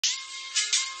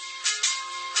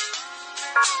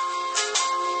Hey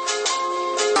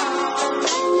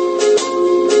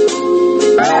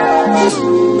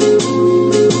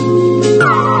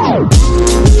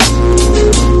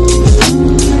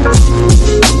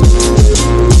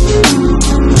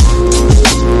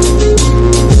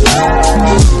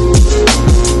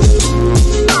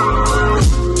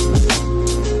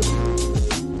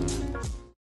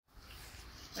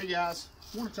guys,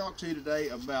 I want to talk to you today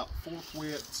about fork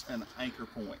widths and anchor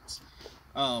points.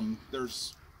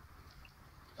 There's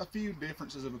a few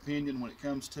differences of opinion when it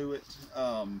comes to it.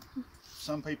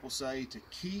 Some people say to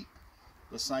keep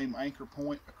the same anchor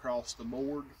point across the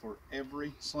board for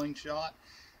every slingshot.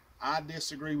 I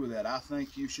disagree with that. I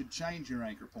think you should change your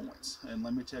anchor points, and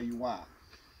let me tell you why.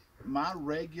 My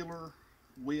regular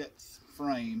width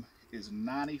frame is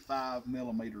 95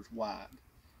 millimeters wide.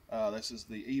 This is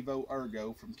the Evo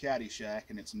Ergo from Caddyshack,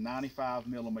 and it's 95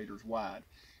 millimeters wide.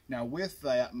 Now with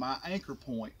that, my anchor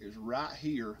point is right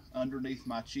here underneath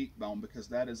my cheekbone, because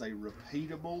that is a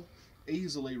repeatable,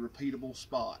 easily repeatable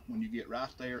spot when you get right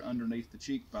there underneath the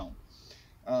cheekbone.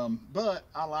 But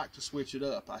I like to switch it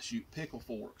up. I shoot pickle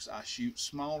forks. I shoot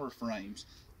smaller frames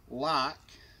like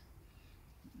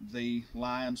the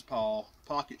Lion's Paw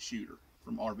pocket shooter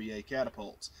from RBA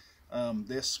Catapults.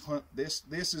 This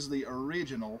is the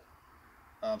original,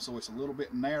 so it's a little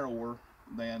bit narrower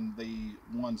than the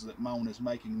ones that Moen is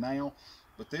making now,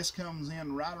 but this comes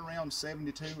in right around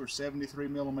 72 or 73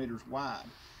 millimeters wide.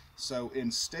 So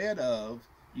instead of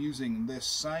using this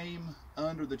same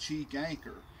under the cheek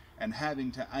anchor and having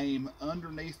to aim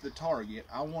underneath the target,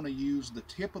 I want to use the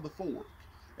tip of the fork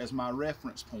as my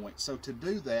reference point. So to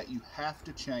do that, you have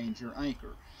to change your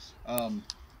anchor.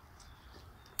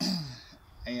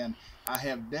 And I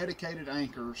have dedicated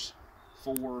anchors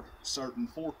for certain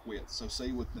fork widths. So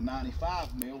see, with the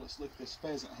 95 mil, let's look at this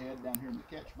pheasant head down here in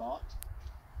the catch box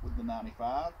with the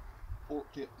 95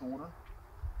 fork tip corner,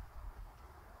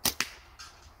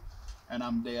 and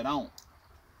I'm dead on.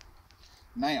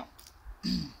 Now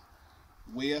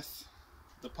with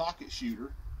the pocket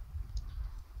shooter,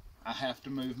 I have to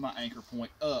move my anchor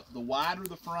point up. The wider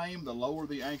the frame, the lower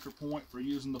the anchor point for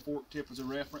using the fork tip as a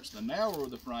reference. The narrower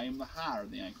the frame, the higher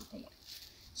the anchor point.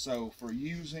 So for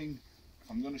using, if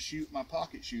I'm going to shoot my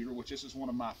pocket shooter, which this is one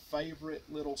of my favorite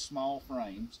little small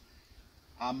frames,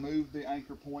 I move the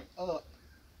anchor point up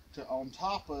to on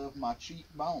top of my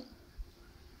cheekbone.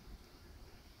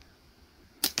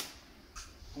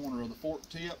 Corner of the fork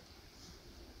tip.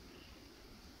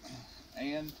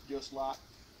 And just like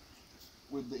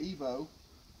with the Evo,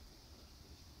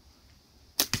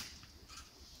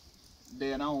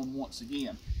 dead on once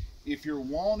again. If you're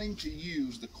wanting to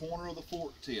use the corner of the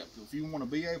fork tip, if you want to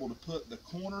be able to put the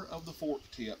corner of the fork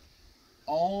tip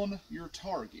on your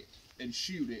target and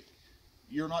shoot it,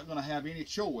 you're not going to have any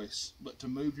choice but to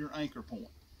move your anchor point.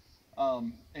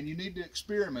 And you need to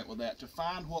experiment with that to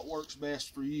find what works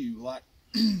best for you. Like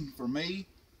for me,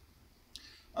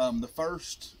 the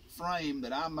first frame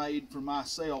that I made for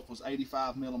myself was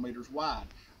 85 millimeters wide.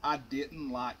 I didn't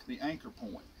like the anchor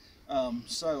point.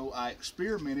 So I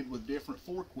experimented with different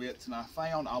fork widths, and I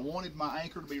found I wanted my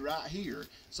anchor to be right here.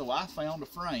 So I found a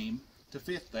frame to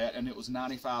fit that, and it was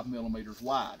 95 millimeters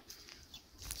wide.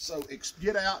 So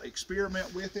get out,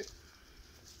 experiment with it.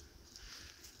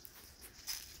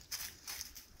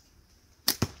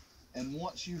 And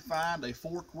once you find a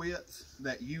fork width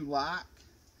that you like,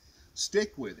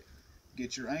 stick with it.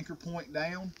 Get your anchor point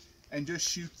down and just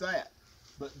shoot that.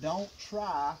 But don't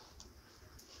try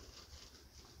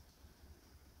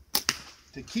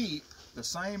to keep the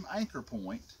same anchor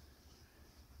point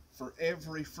for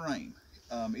every frame.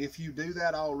 If you do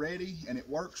that already and it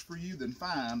works for you, then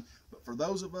fine. But for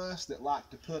those of us that like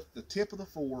to put the tip of the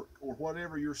fork or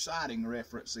whatever your sighting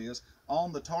reference is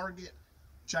on the target,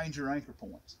 change your anchor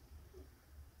points.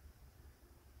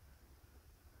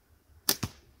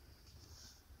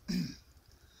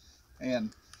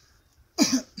 And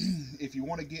if you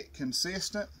want to get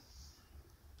consistent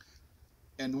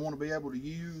and want to be able to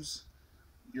use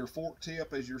your fork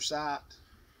tip as your sight,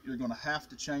 you're going to have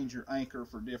to change your anchor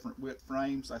for different width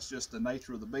frames. That's just the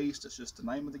nature of the beast. It's just the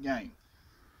name of the game.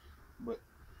 But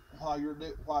while you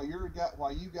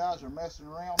guys are messing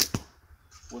around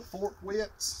with fork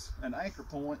widths and anchor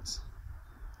points,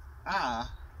 I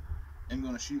am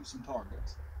going to shoot some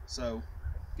targets. So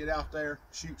get out there,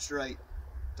 shoot straight.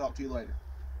 Talk to you later.